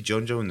you do for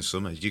John Joe in the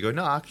summer? Do you go,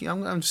 no, I'm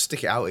going to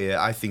stick it out here?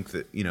 I think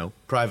that,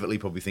 privately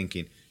probably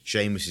thinking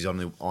Seamus is on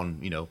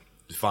the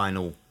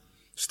final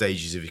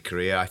stages of his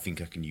career. I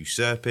think I can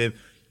usurp him.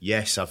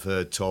 Yes, I've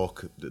heard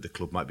talk that the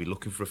club might be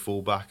looking for a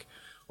fullback.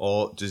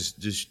 Or does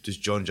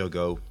John Joe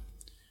go,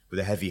 with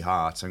a heavy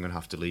heart, I'm going to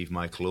have to leave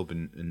my club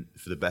and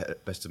for the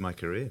best of my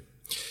career?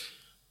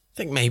 I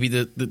think maybe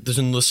there's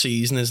another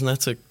season, isn't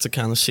there, to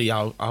kind of see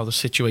how the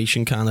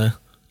situation kind of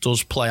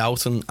does play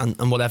out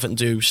and what Everton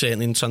do,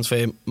 certainly in the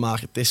transfer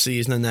market this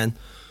season. And then,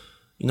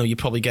 you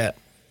probably get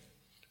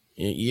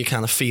your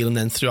kind of feeling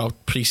then throughout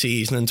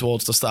pre-season and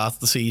towards the start of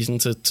the season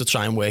to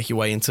try and work your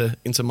way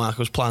into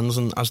Marco's plans.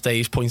 And as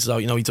Dave pointed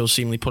out, he does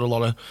seemingly put a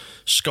lot of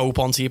scope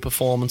onto your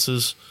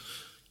performances,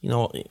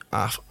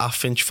 at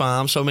Finch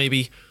Farm. So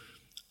maybe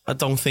I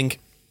don't think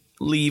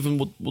leaving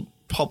would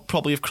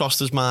probably have crossed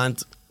his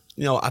mind,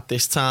 at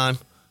this time.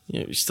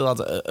 He still had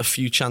a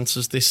few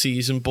chances this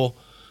season, but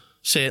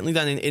certainly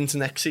then into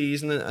next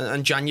season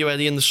and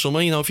January in the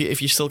summer,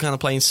 if you're still kind of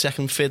playing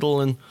second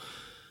fiddle and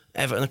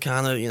Everton are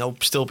kind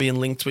of, still being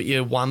linked with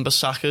your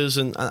Wan-Bissakas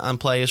and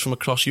players from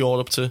across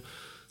Europe to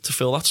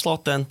fill that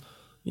slot, then,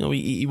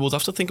 he would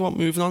have to think about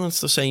moving on.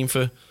 It's the same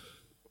for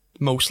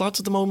most lads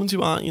at the moment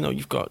who aren't,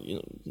 you've got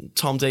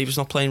Tom Davies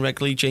not playing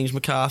regularly, James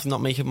McCarthy not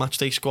making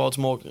matchday squads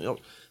more. I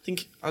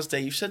think, as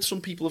Dave said,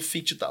 some people have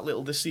featured that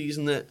little this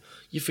season that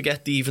you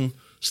forget to even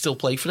still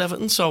play for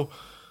Everton. So,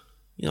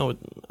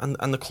 and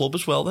the club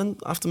as well then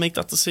have to make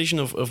that decision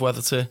of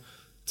whether to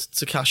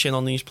cash in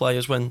on these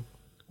players when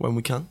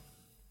we can.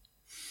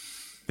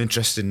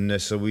 Interesting.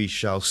 So we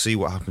shall see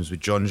what happens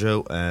with John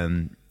Joe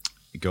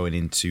going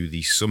into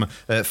the summer.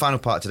 Final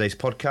part of today's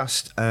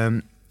podcast.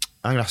 I'm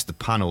going to ask the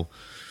panel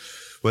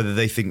whether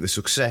they think the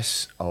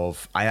success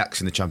of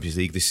Ajax in the Champions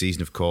League this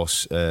season, of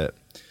course,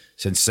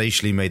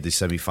 sensationally made the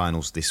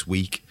semi-finals this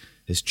week,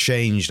 has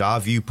changed our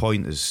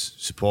viewpoint as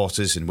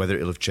supporters, and whether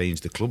it'll have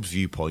changed the club's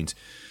viewpoint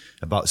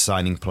about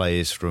signing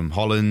players from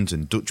Holland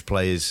and Dutch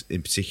players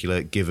in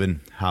particular,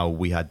 given how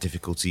we had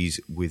difficulties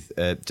with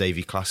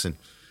Davy Klaassen.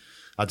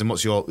 Adam,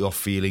 what's your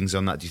feelings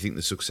on that? Do you think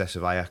the success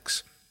of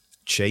Ajax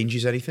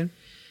changes anything?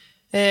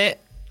 I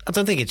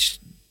don't think it's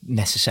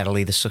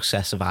necessarily the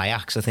success of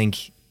Ajax. I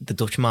think the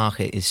Dutch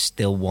market is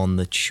still one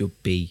that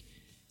should be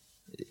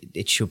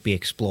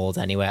explored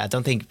anyway. I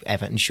don't think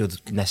Everton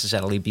should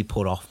necessarily be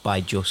put off by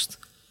just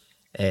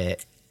the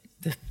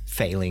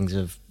failings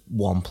of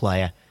one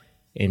player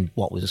in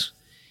what was...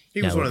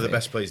 He was one of the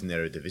best players in the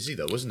Eredivisie,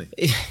 though, wasn't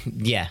he?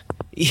 Yeah,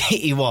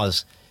 he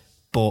was.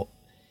 But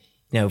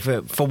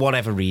for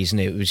whatever reason,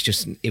 it was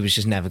just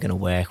never going to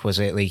work, was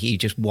it? Like, he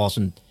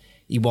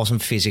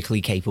wasn't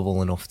physically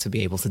capable enough to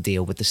be able to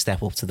deal with the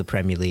step up to the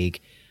Premier League,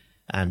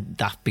 and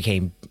that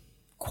became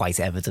quite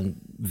evident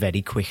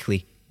very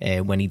quickly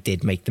when he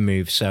did make the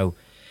move. So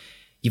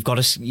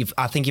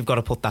I think you've got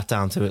to put that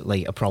down to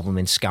like a problem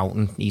in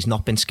scouting. He's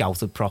not been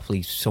scouted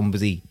properly.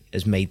 Somebody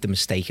has made the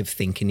mistake of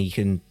thinking he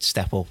can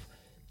step up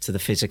to the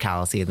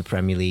physicality of the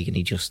Premier League, and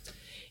he just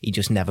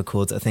never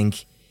could. I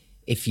think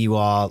if you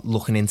are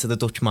looking into the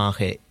Dutch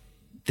market,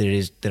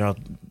 there are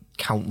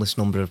countless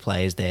number of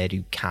players there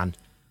who can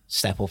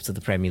step up to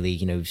the Premier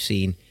League. We've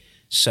seen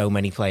so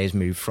many players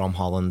move from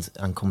Holland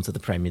and come to the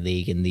Premier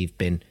League, and they've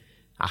been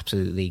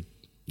absolutely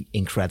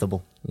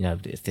incredible. I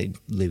think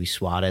Luis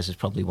Suarez is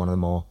probably one of the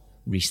more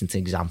recent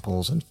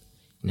examples, and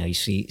you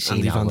see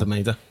Andy van der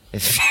Meijden.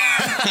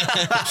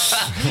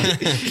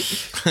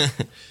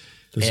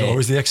 There's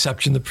always the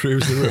exception that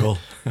proves the rule.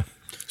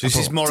 So is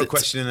this more a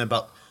question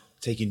about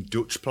taking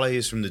Dutch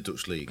players from the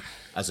Dutch league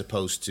as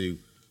opposed to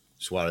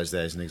Suarez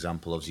there's an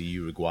example, obviously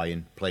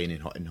Uruguayan playing in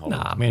Holland.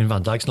 Nah, I mean,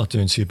 Van Dijk's not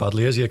doing too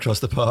badly, is he, across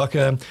the park?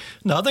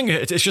 No, I think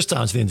it's just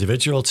down to the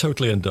individual.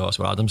 Totally endorse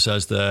what Adam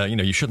says there.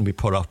 You shouldn't be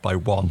put off by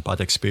one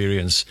bad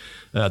experience.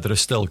 There are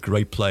still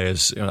great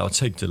players. I'll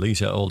take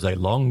Delete all day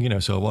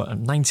long. So what,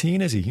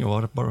 19 is he?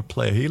 What a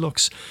player he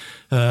looks.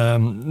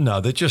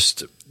 No, they're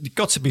just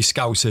got to be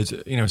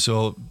scouted,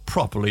 so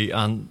properly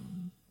and,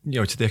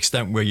 to the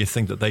extent where you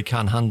think that they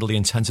can handle the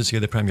intensity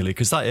of the Premier League,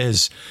 because that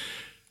is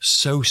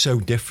so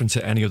different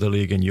to any other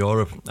league in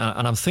Europe.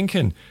 And I'm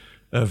thinking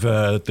of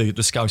the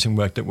scouting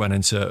work that went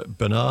into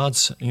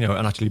Bernard's,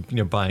 and actually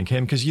buying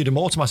him, because you'd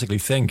automatically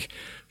think,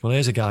 well,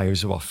 here's a guy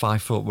who's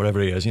 5 foot, whatever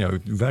he is,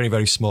 very,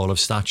 very small of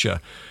stature.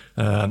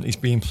 He's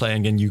been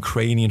playing in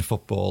Ukrainian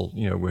football,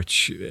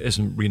 which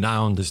isn't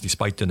renowned as,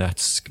 despite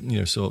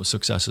Donetsk's, sort of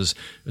successes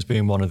as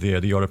being one of the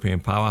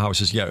European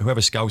powerhouses. Yeah,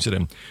 whoever scouted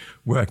him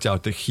worked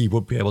out that he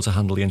would be able to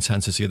handle the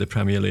intensity of the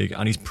Premier League,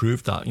 and he's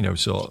proved that,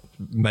 so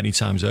many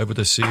times over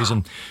this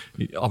season.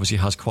 He obviously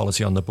has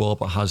quality on the ball,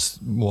 but has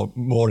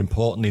more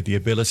importantly the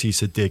ability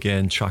to dig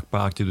in, track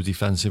back, do the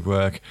defensive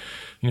work,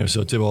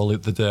 so do all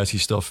the dirty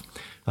stuff.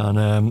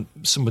 And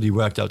somebody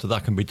worked out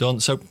that can be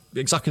done. So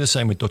exactly the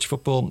same with Dutch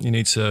football. You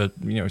need to,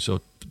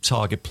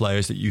 target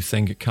players that you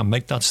think can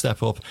make that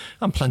step up,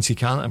 and plenty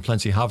can, and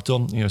plenty have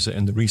done. So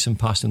in the recent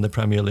past in the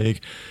Premier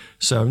League.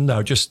 So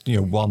no, just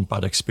one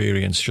bad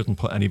experience shouldn't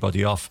put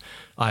anybody off.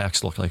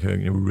 Ajax look like a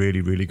really,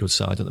 really good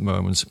side at the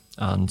moment,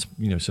 and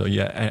so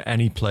yeah,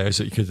 any players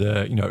that you could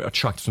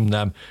attract from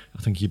them,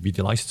 I think you'd be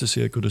delighted to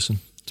see at Goodison.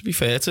 To be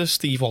fair to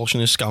Steve Walsh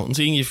and his scouting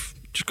team, you've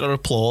just got to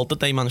applaud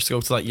that they managed to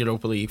go to that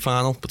Europa League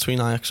final between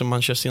Ajax and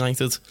Manchester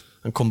United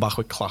and come back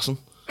with Klaassen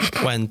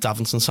when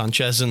Davinson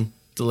Sanchez and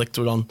De Ligt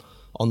were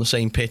on the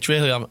same pitch,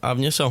 really,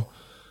 haven't you? So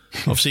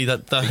obviously I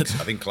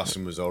think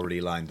Klaassen was already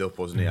lined up,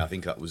 wasn't he? I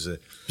think that was a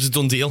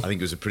done deal. I think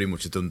it was pretty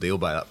much a done deal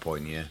by that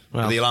point. Yeah,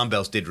 well, but the alarm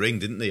bells did ring,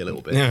 didn't they? A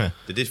little bit. Yeah,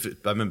 they did.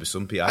 I remember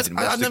some people.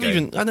 I never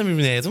even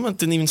heard him. I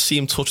didn't even see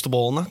him touch the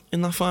ball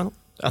in that final.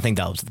 I think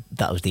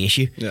that was the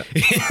issue. Yeah.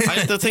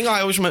 The thing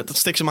I always remember that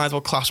sticks in mind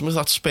about Klaassen was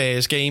that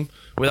Spurs game,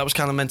 where that was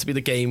kind of meant to be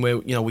the game where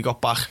we got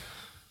back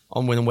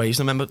on winning ways.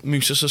 And I remember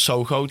Moussa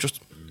Sissoko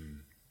just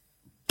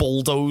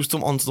bulldozed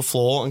him onto the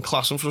floor, and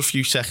Klaassen for a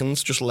few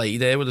seconds just lay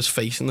there with his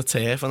face in the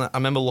turf. And I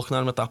remember looking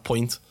at him at that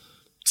point,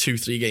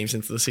 2-3 games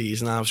into the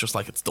season, and I was just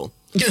like, it's done.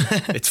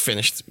 It's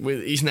finished.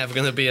 He's never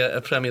going to be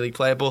a Premier League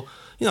player. But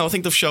I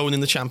think they've shown in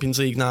the Champions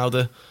League now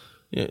that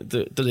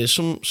there is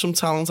some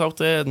talent out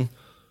there, and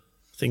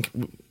I think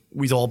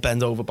we'd all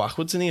bend over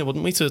backwards in here,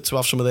 wouldn't we, to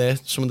have some of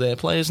their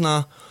players in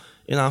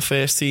our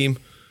first team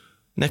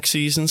next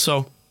season.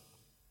 So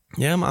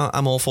yeah,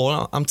 I'm all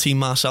for it. I'm Team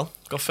Marcel.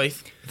 Got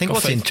faith. I think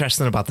what's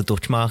interesting about the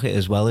Dutch market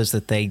as well is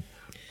that they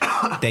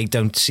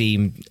don't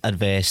seem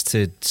adverse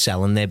to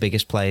selling their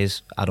biggest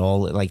players at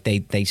all. Like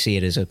they see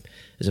it as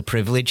a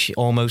privilege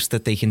almost,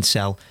 that they can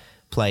sell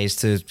players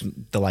to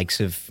the likes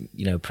of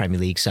Premier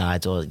League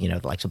sides, or the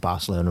likes of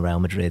Barcelona, Real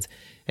Madrid,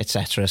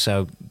 etc.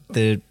 So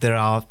there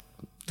are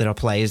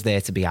players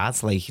there to be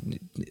had. Like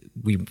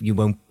you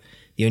won't.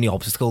 The only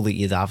obstacle that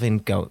you'd have in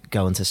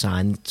going to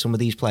sign some of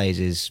these players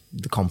is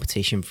the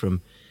competition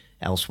from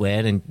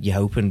elsewhere, and you're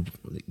hoping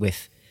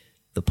with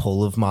the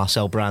pull of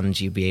Marcel Brands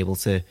you'll be able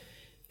to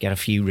get a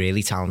few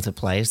really talented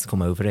players to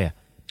come over here.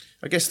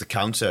 I guess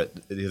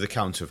the other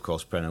counter, of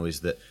course, Preno,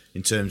 is that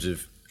in terms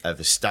of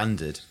the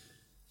standard,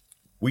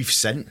 we've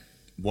sent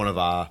one of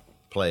our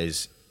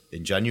players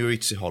in January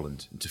to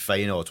Holland, to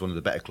Feyenoord, one of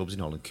the better clubs in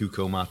Holland,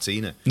 Cuco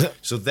Martina.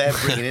 So they're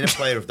bringing in a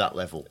player of that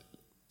level.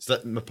 So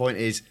my point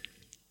is,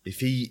 if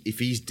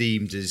he's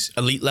deemed as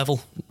elite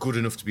level, good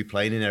enough to be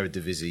playing in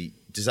Eredivisie,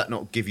 does that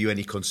not give you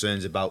any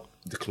concerns about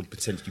the club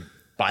potentially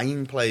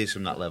buying players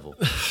from that level?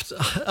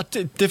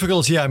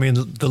 Difficult, yeah. I mean,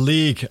 the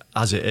league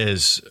as it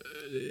is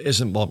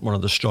isn't one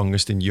of the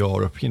strongest in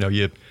Europe.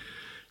 You're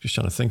just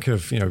trying to think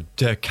of,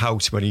 Dirk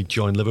Kuyt when he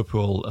joined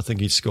Liverpool. I think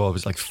he'd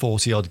scored like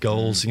 40 odd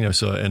goals, so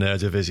in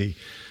Eredivisie.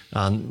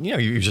 And,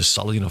 he was a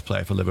solid enough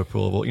player for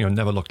Liverpool, but,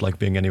 never looked like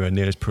being anywhere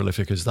near as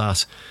prolific as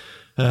that.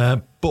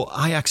 But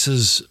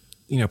Ajax's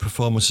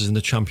performances in the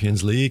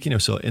Champions League,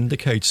 so it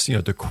indicates,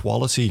 the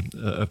quality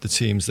of the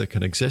teams that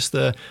can exist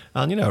there.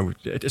 And,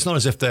 it's not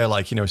as if they're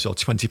like, sort of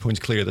 20 points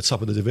clear at the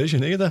top of the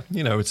division either.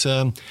 It's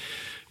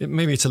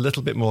maybe it's a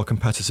little bit more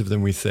competitive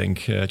than we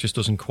think. It just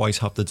doesn't quite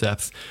have the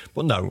depth.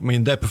 But no, I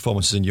mean, their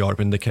performances in Europe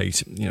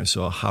indicate,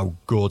 so how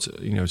good,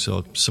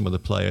 so some of the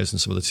players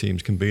and some of the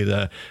teams can be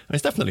there. And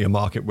it's definitely a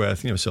market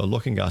worth, so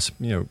looking at,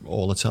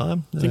 all the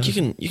time. I think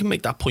you can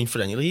make that point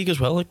for any league as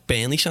well. Like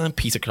Burnley signed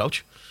Peter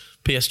Crouch.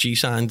 PSG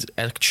signed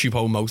Eric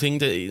Choupo-Moting.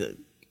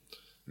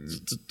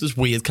 There's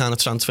weird kind of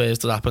transfers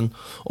that happen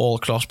all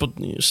across, but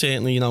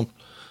certainly,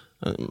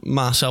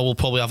 Marcel will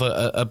probably have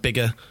a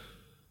bigger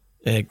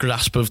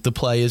grasp of the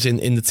players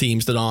in the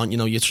teams that aren't,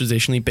 your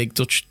traditionally big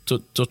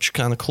Dutch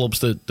kind of clubs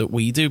that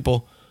we do.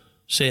 But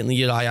certainly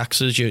your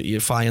Ajaxes,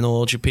 your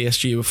Feyenoord, your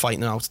PSG were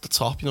fighting out at the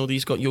top.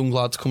 These got young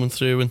lads coming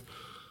through, and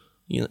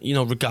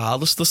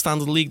regardless of the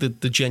standard of the league,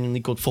 the genuinely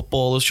good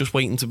footballers just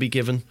waiting to be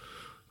given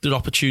their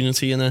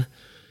opportunity in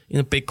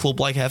a big club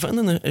like Everton,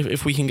 and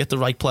if we can get the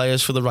right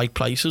players for the right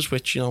prices,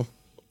 which I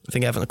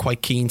think Everton are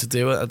quite keen to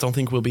do it. I don't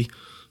think we'll be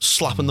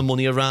slapping the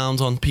money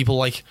around on people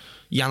like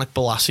Yannick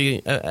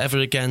Bolasie ever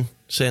again.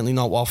 Certainly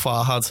not while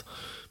Farhad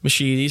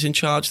Moshiri's in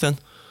charge. Then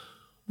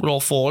we're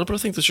all for it, but I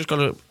think there's just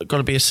got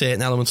to be a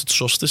certain element of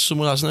trust this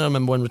somewhere, hasn't there? I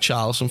remember when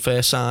Richarlison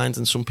first signed,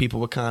 and some people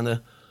were kind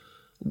of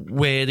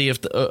wary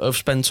of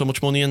spending so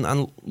much money,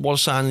 and what a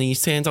signing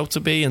he's turned out to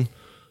be. And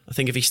I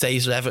think if he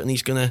stays at Everton,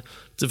 he's going to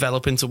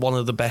develop into one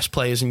of the best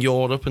players in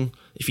Europe. And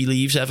if he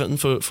leaves Everton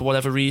for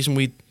whatever reason,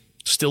 we'd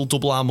still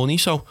double our money.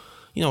 So,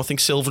 I think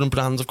Silver and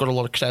Brand have got a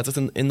lot of credit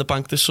in the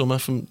bank this summer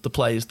from the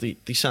players they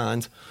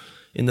signed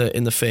in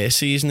the first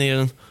season here.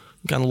 And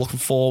I'm kind of looking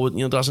forward.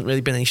 There hasn't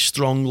really been any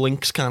strong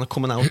links kind of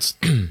coming out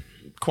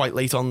quite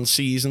late on the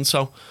season.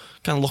 So,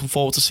 kind of looking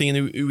forward to seeing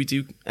who we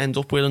do end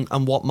up with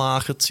and what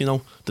markets,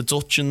 the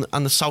Dutch and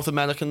the South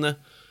American,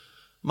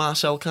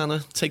 Marcel kind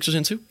of takes us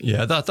into.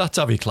 Yeah, that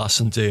Davy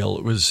Klaassen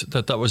deal was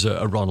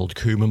a Ronald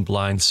Koeman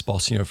blind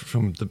spot.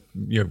 From the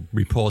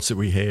reports that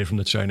we hear from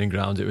the training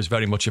ground, it was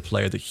very much a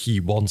player that he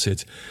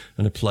wanted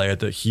and a player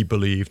that he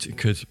believed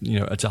could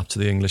adapt to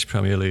the English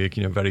Premier League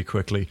very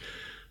quickly.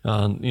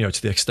 And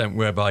to the extent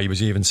whereby he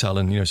was even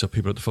telling so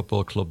people at the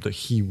football club that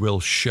he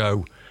will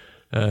show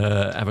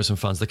Everton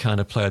fans the kind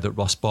of player that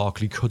Ross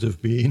Barkley could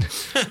have been.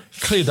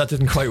 Clearly that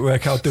didn't quite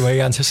work out the way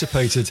he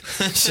anticipated.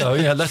 So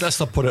let's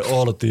not put it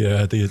all at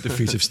the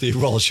feet of Steve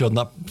Walsh on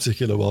that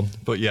particular one.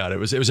 But it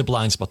was a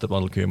blind spot that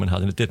Ronald Koeman had,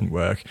 and it didn't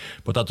work.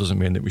 But that doesn't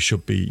mean that we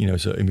should be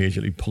so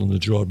immediately pulling the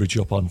drawbridge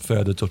up on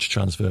further Dutch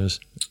transfers.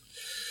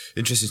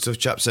 Interesting stuff,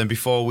 chaps. And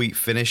before we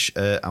finish,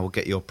 I will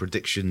get your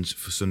predictions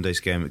for Sunday's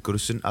game at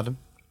Goodison. Adam?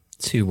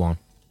 2-1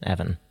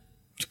 Everton.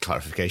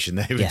 Clarification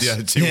there. Yes.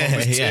 2-1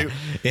 was 2.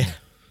 Yeah.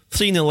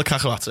 3-0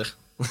 Lukaku.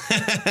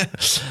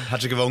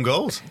 Hat-trick of own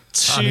goals.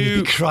 And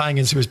he'd be crying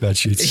into his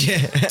bedsheets.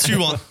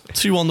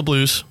 2-1 the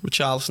Blues.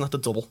 Richarlison at the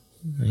double.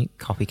 Right,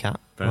 copycat,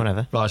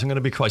 whatever. Right, I'm going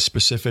to be quite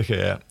specific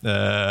here.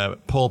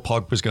 Paul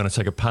Pogba's going to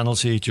take a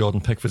penalty.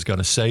 Jordan Pickford's going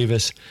to save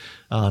it.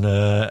 And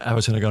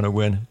Everton are going to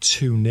win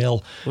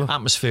 2-0.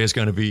 Atmosphere is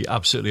going to be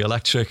absolutely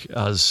electric,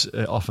 as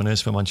it often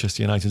is for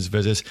Manchester United's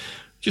visit.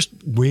 Just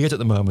weird at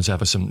the moment,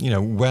 Everton.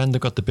 When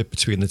they've got the bit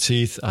between the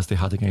teeth, as they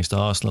had against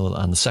Arsenal,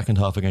 and the second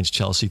half against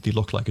Chelsea, they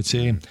look like a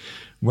team.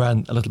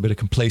 When a little bit of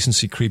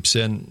complacency creeps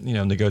in,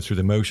 and they go through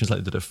the motions like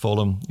they did at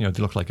Fulham, they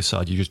look like a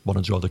side you just want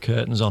to draw the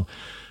curtains on.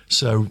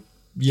 So,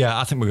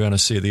 I think we're going to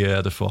see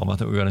the form. I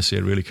think we're going to see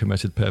a really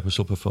committed,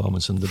 purposeful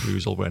performance, and the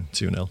Blues will win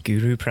 2-0.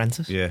 Guru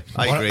Prentice? Yeah,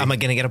 I agree. Am I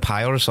going to get a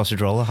pie or a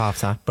sausage roll at half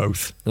time?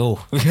 Both.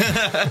 Oh.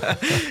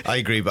 I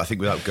agree, but I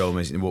think without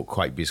Gomez, it won't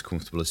quite be as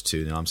comfortable as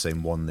 2-0. I'm saying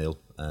 1-0.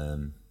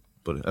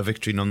 But a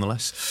victory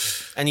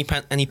nonetheless. Any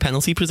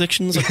penalty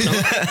predictions? I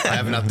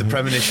haven't had the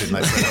premonition.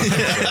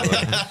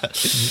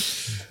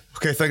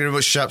 Okay, thank you very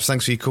much, chaps.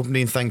 Thanks for your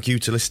company, and thank you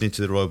to listening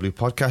to the Royal Blue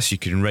Podcast. You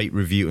can rate,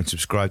 review and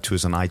subscribe to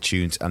us on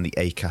iTunes and the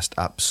Acast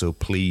app, so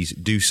please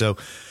do so.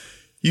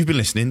 You've been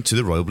listening to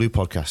the Royal Blue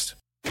Podcast.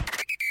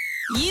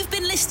 You've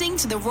been listening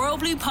to the Royal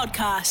Blue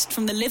Podcast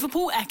from the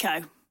Liverpool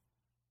Echo.